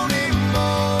own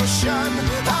emotion.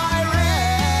 I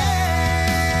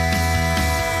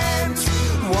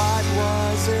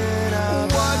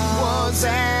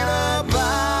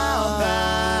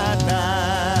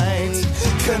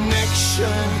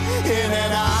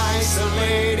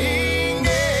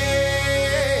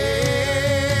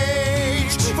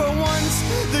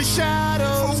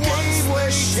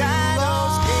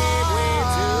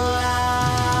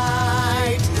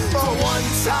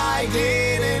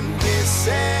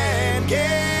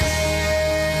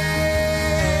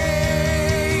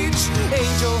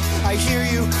I hear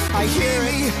you, I hear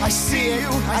it, I see it,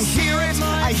 I hear it,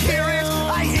 I hear it,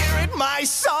 I hear it, my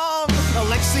song.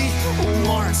 Alexi,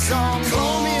 one song.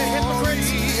 Call me a hypocrite.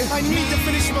 I need to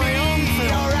finish my own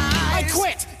film. I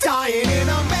quit. Dying in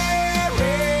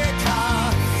America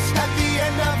at the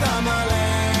end of the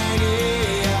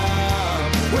millennium.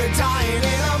 We're dying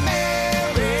in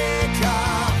America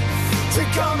to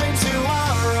come into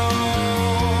our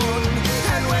own.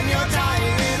 And when you're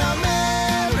dying in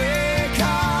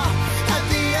America at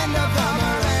the end of the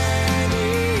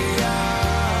millennium,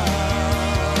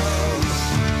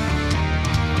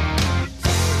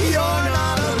 you're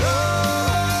not alone.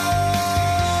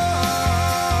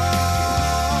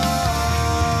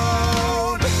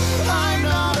 I'm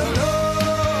not alone.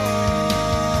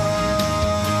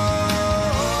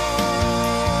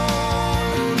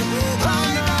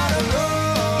 I'm not alone.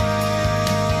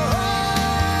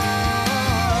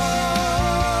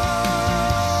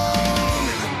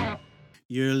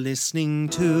 You're listening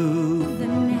to The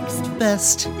next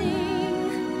Best.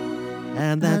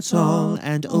 And that's all,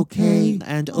 and okay,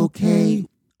 and okay.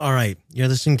 All right, you're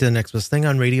listening to The Next Best Thing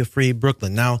on Radio Free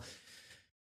Brooklyn. Now,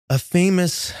 a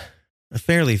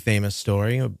fairly famous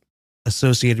story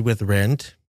associated with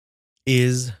Rent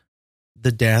is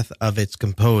the death of its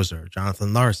composer,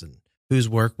 Jonathan Larson, whose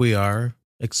work we are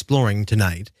exploring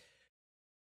tonight.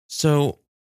 So,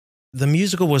 the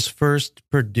musical was first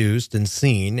produced and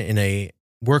seen in a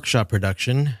workshop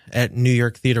production at New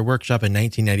York Theater Workshop in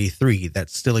 1993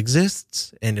 that still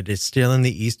exists, and it is still in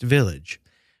the East Village.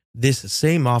 This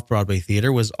same off-Broadway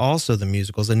theater was also the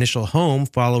musical's initial home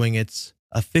following its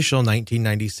official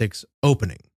 1996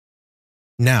 opening.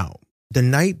 Now, the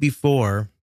night before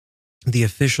the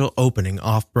official opening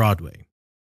off-Broadway,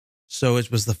 so it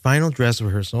was the final dress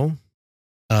rehearsal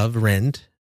of Rent,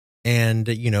 and,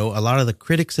 you know, a lot of the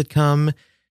critics had come,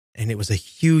 and it was a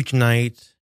huge night,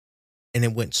 and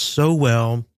it went so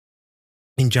well.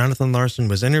 And Jonathan Larson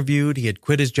was interviewed. He had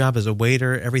quit his job as a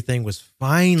waiter. Everything was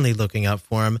finally looking up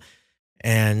for him.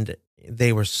 And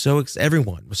they were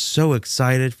everyone was so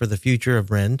excited for the future of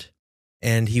Rent.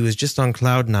 And he was just on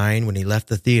cloud 9 when he left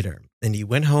the theater. And he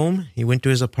went home. He went to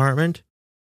his apartment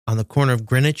on the corner of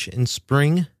Greenwich and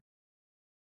Spring.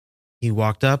 He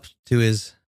walked up to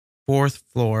his 4th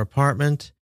floor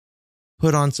apartment,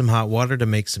 put on some hot water to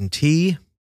make some tea.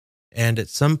 And at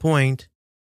some point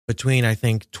between, I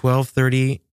think,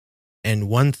 12:30 and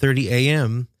 1:30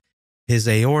 a.m., his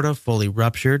aorta fully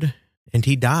ruptured and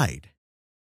he died.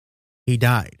 He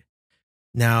died.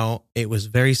 Now, it was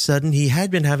very sudden. He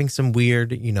had been having some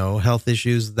weird, health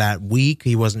issues that week.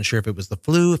 He wasn't sure if it was the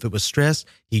flu, if it was stress.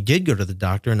 He did go to the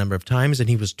doctor a number of times and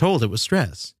he was told it was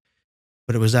stress.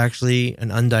 But it was actually an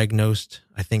undiagnosed,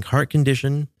 I think, heart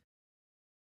condition.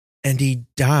 And he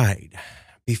died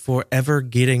before ever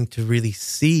getting to really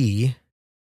see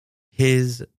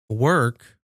his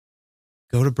work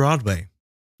go to Broadway.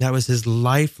 That was his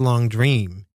lifelong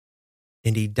dream.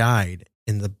 And he died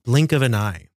in the blink of an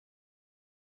eye.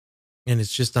 And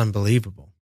it's just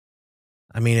unbelievable.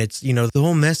 I mean, it's, the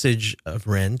whole message of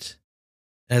Rent,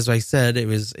 as I said,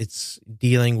 it's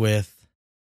dealing with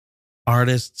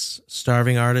artists,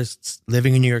 starving artists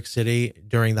living in New York City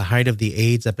during the height of the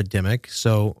AIDS epidemic.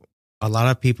 So a lot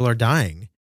of people are dying.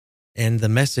 And the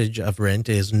message of Rent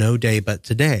is no day but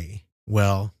today.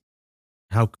 Well,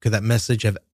 how could that message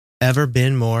have ever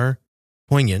been more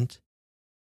poignant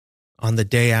on the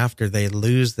day after they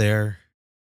lose their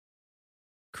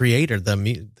creator,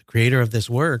 the creator of this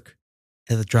work,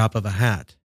 at the drop of a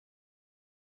hat?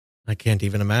 I can't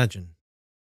even imagine.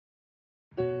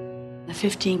 The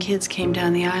 15 kids came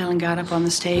down the aisle and got up on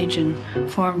the stage and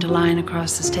formed a line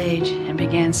across the stage and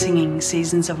began singing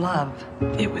Seasons of Love.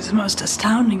 It was the most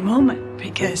astounding moment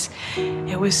because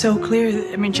it was so clear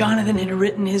that, Jonathan had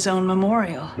written his own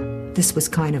memorial. This was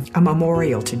kind of a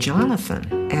memorial to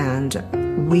Jonathan, and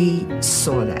we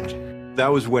saw that.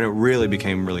 That was when it really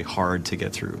became really hard to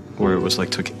get through, where it was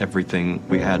like took everything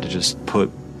we had to just put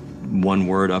one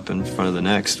word up in front of the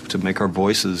next to make our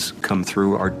voices come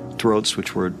through our throats,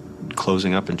 which were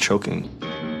closing up and choking.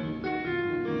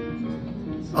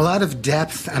 A lot of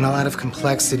depth and a lot of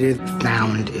complexity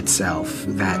found itself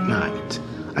that night.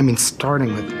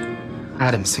 Starting with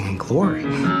Adam singing Glory.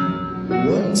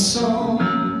 One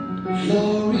song,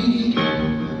 Glory.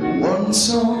 One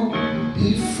song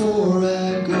before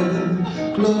I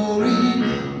go, Glory.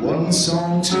 One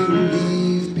song to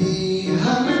leave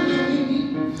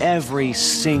behind. Every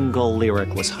single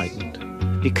lyric was heightened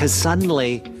because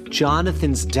suddenly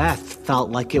Jonathan's death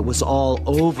felt like it was all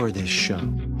over this show.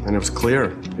 And it was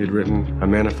clear. He'd written a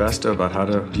manifesto about how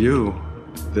to view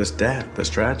this death, this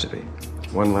tragedy.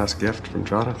 One last gift from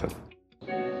Jonathan.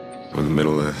 In the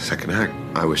middle of the second act,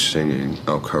 I was singing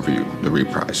I'll Cover You, the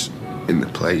reprise. In the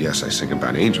play, yes, I sing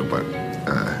about Angel, but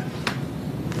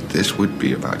this would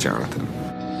be about Jonathan.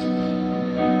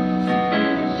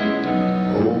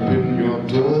 Open your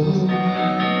door,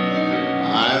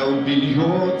 I'll be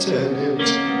your tenant.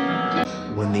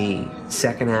 When the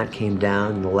second act came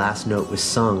down and the last note was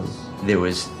sung, there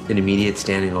was an immediate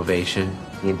standing ovation.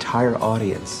 The entire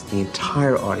audience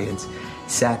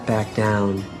sat back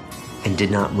down and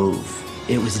did not move.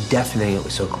 It was deafening, it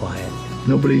was so quiet.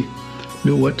 Nobody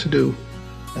knew what to do.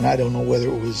 And I don't know whether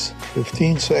it was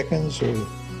 15 seconds or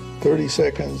 30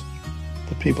 seconds.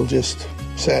 The people just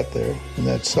sat there in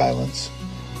that silence.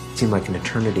 It seemed like an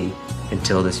eternity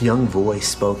until this young voice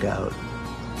spoke out.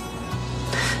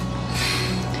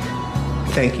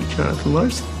 Thank you, Jonathan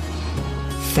Larson.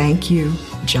 Thank you,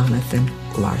 Jonathan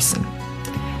Larson.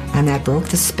 And that broke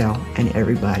the spell, and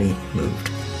everybody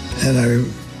moved. And I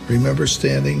remember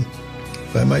standing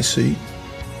by my seat,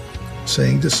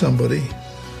 saying to somebody,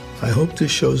 I hope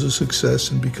this shows a success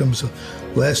and becomes a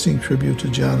lasting tribute to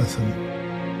Jonathan.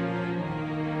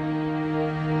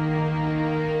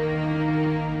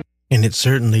 And it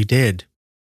certainly did.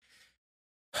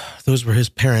 Those were his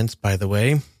parents, by the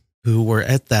way, who were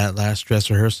at that last dress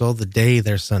rehearsal the day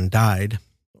their son died,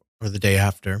 or the day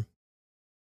after.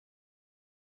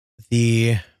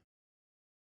 The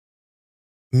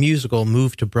musical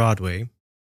moved to Broadway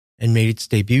and made its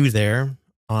debut there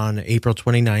on April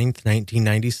 29th,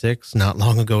 1996, not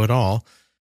long ago at all.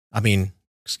 The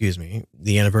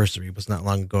anniversary was not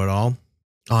long ago at all.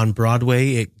 On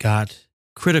Broadway, it got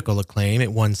critical acclaim.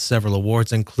 It won several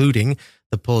awards, including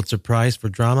the Pulitzer Prize for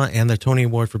Drama and the Tony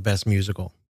Award for Best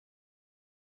Musical.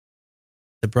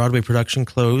 The Broadway production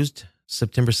closed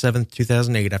September 7th,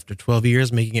 2008, after 12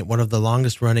 years, making it one of the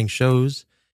longest-running shows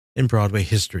in Broadway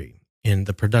history. And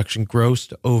the production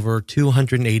grossed over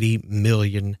 $280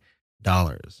 million.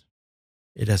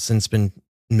 It has since been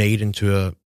made into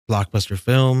a blockbuster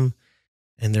film,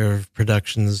 and there are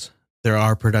productions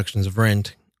of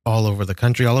Rent all over the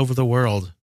country, all over the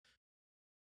world,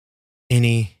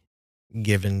 any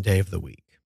given day of the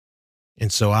week.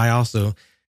 And so I also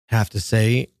have to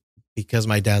say, because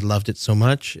my dad loved it so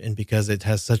much and because it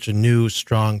has such a new,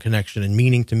 strong connection and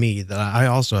meaning to me, that I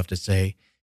also have to say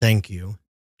thank you,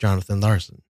 Jonathan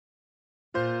Larson.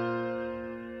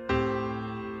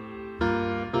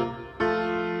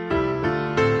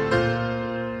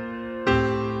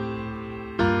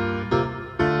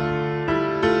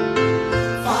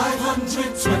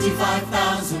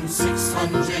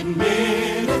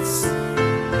 minutes,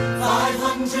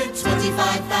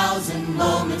 525,000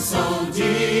 moments so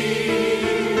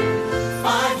dear,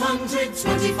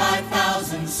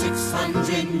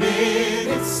 525,600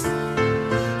 minutes.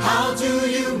 How do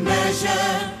you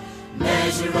measure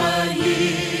a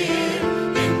year?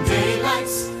 In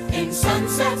daylights, in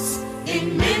sunsets,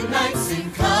 in midnights,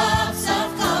 in cups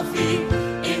of coffee,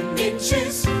 in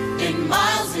inches, in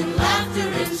miles, in laughter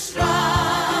and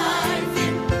strife,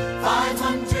 in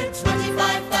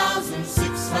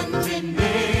 525,600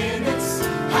 minutes.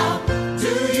 How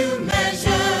do you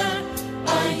measure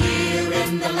a year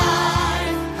in the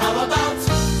life? How about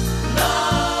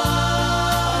love?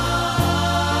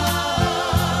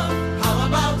 How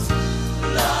about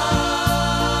love?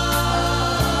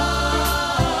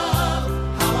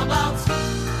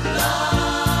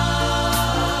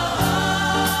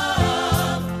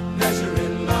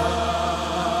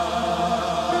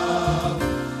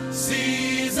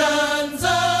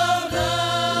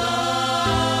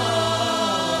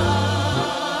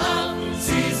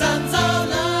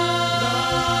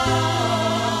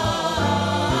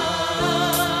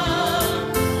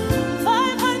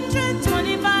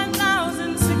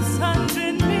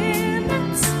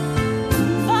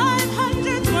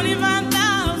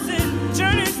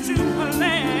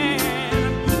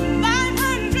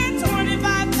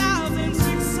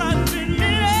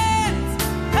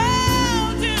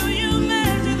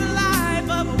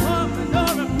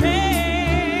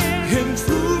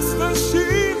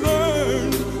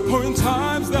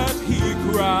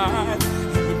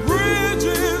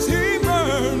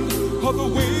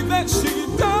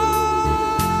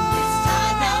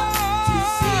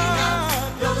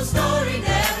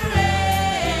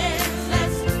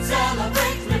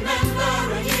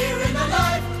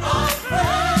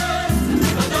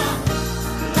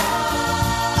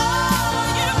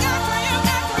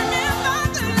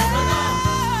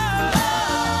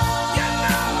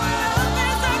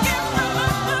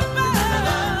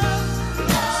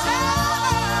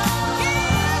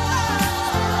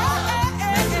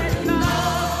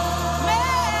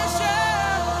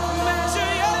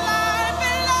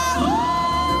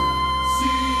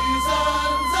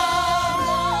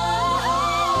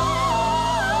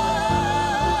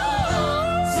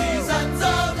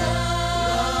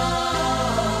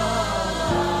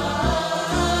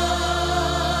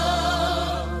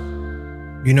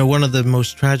 You know, one of the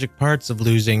most tragic parts of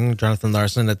losing Jonathan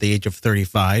Larson at the age of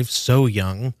 35, so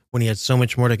young, when he had so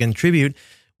much more to contribute,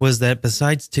 was that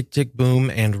besides Tick, Tick, Boom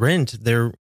and Rent,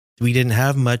 we didn't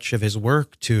have much of his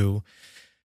work to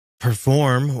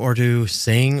perform or to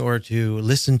sing or to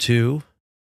listen to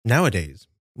nowadays.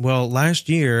 Well, last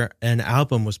year, an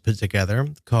album was put together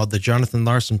called the Jonathan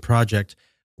Larson Project,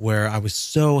 where I was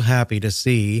so happy to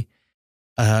see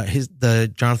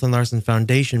the Jonathan Larson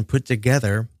Foundation put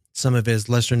together some of his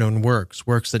lesser known works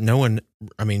that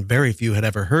very few had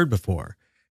ever heard before.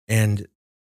 And,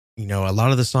 you know, a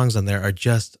lot of the songs on there are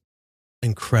just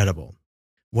incredible.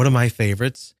 One of my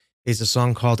favorites is a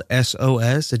song called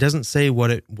SOS. It doesn't say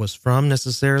what it was from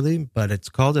necessarily, but it's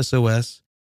called SOS.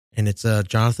 And it's a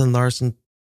Jonathan Larson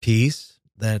piece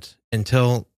that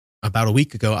until about a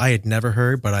week ago, I had never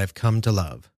heard, but I've come to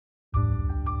love.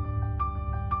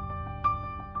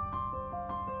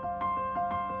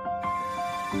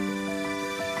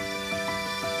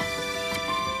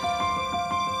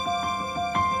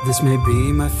 This may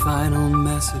be my final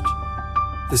message.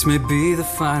 This may be the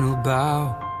final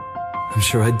bow. I'm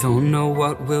sure I don't know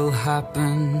what will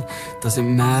happen.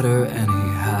 Doesn't matter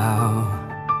anyhow.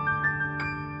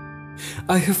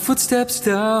 I hear footsteps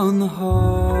down the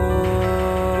hall.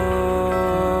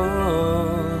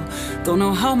 Don't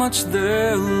know how much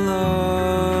they'll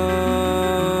love.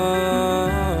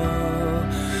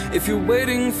 If you're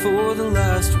waiting for the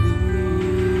last reel,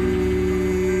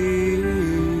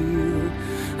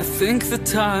 I think the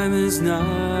time is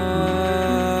now.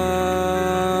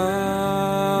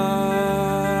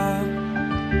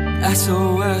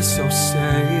 SOS, oh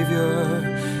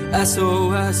Savior.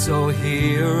 SOS, oh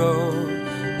hero.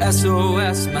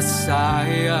 SOS,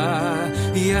 Messiah.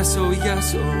 Yes, oh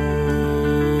yes, oh.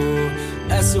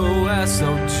 SOS,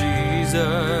 oh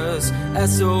Jesus.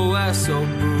 SOS, oh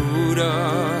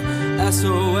Buddha.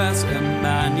 SOS,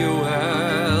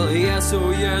 Emmanuel. Yes,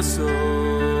 oh yes, oh.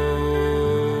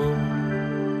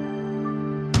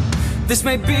 This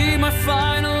may be my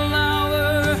final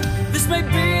hour. This may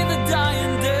be the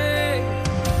dying day.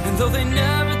 And though they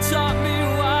never taught me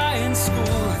why in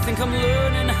school, I think I'm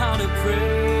learning how to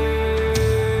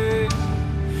pray.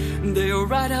 They are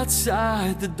right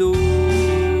outside the door.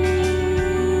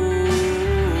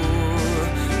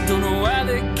 Don't know why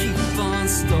they keep on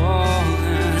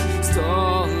stalling,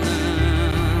 stalling.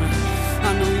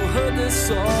 I know you heard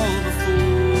this all before,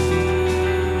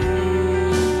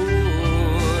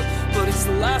 but it's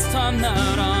the last time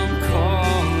that I'm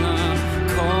calling,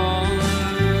 calling.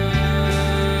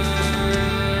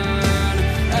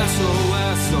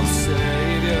 SOS, oh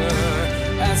Savior.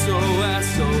 SOS,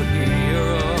 oh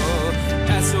hero.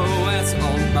 SOS,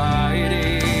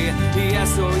 Almighty.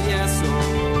 Yes, oh yes, oh.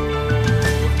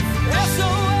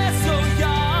 SOS, oh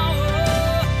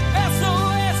Yahweh.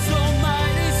 SOS,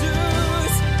 Almighty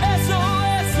Zeus.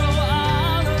 SOS, oh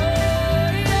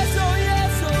Allah. Yes, oh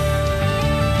yes, oh.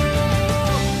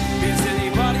 Is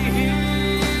anybody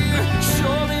here?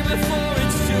 Surely before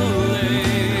it's too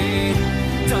late.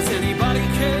 Does anybody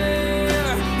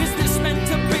care? Is this meant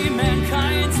to be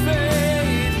mankind's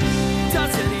fate?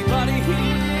 Does anybody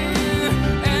here?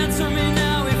 Answer me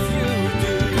now if you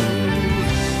do.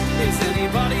 Is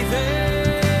anybody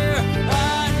there? I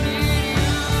need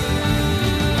you.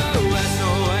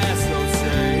 SOS, oh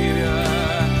Savior.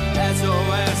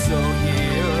 SOS, oh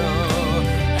hero.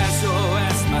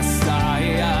 SOS,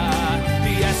 Messiah.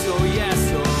 Yes, oh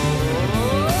yes, oh.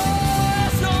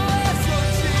 SOS, oh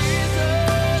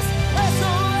Jesus.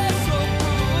 SOS, oh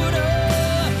Buddha.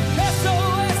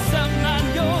 SOS,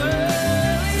 Emmanuel.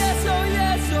 Yes, oh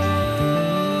yes, oh.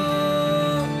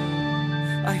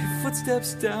 I hear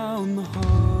footsteps down the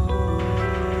hall.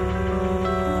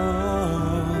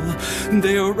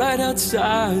 They are right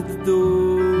outside the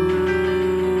door.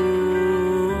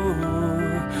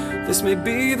 This may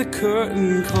be the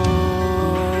curtain call.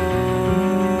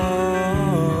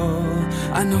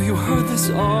 I know you heard this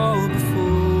all before.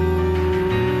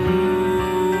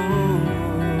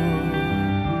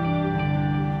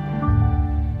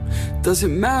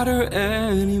 Doesn't matter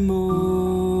anymore.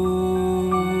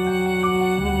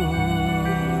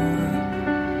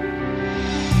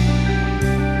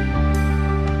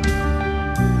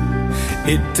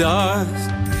 It does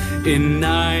in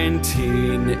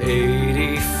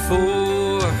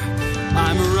 1984.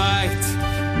 I'm right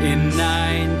in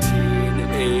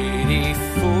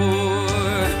 1984.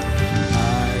 I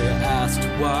asked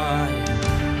why.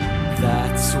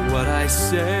 That's what I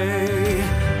say.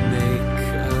 Make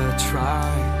a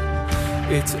try.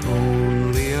 It's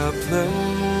only a play.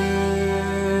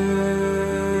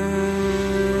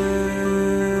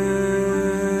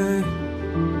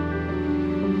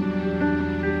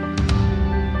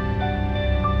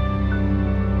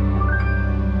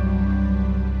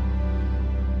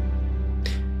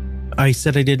 I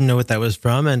said I didn't know what that was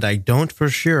from, and I don't for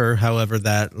sure. However,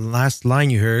 that last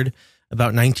line you heard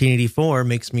about 1984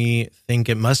 makes me think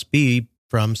it must be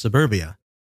from Suburbia.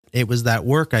 It was that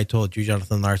work I told you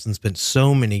Jonathan Larson spent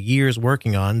so many years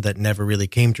working on that never really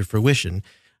came to fruition.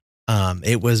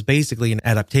 It was basically an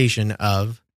adaptation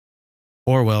of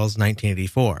Orwell's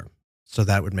 1984, so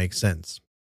that would make sense.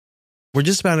 We're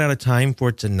just about out of time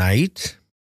for tonight,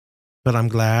 but I'm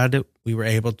glad we were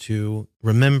able to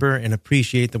remember and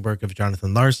appreciate the work of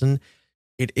Jonathan Larson.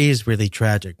 It is really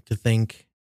tragic to think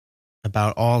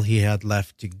about all he had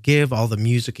left to give, all the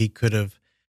music he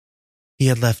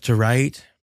had left to write.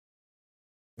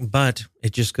 But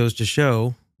it just goes to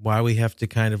show why we have to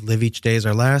kind of live each day as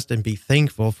our last and be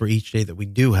thankful for each day that we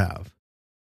do have.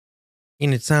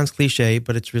 And it sounds cliche,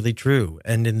 but it's really true.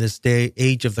 And in this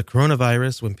age of the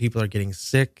coronavirus, when people are getting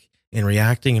sick and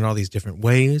reacting in all these different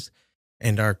ways,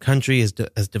 and our country is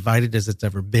as divided as it's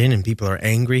ever been, and people are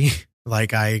angry,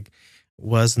 like I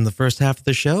was in the first half of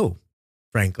the show,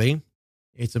 frankly,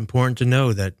 it's important to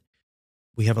know that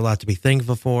we have a lot to be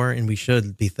thankful for, and we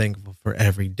should be thankful for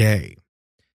every day.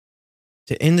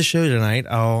 To end the show tonight,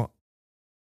 I'll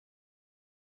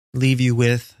leave you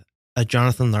with a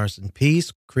Jonathan Larson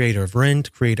piece, creator of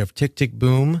Rent, creator of Tick, Tick,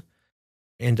 Boom,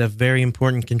 and a very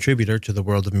important contributor to the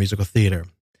world of musical theater.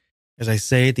 As I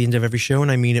say at the end of every show, and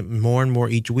I mean it more and more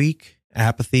each week,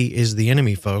 apathy is the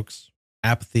enemy, folks.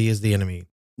 Apathy is the enemy.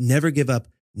 Never give up,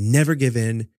 never give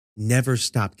in, never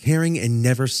stop caring, and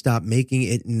never stop making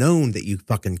it known that you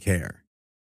fucking care.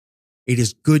 It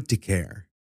is good to care.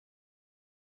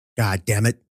 God damn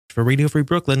it. For Radio Free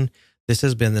Brooklyn, this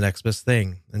has been The Next Best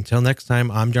Thing. Until next time,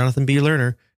 I'm Jonathan B.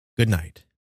 Lerner. Good night.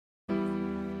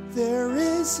 There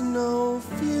is no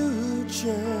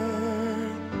future.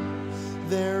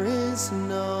 There is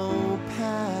no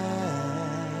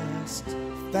past.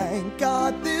 Thank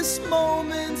God this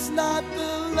moment's not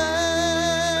the last.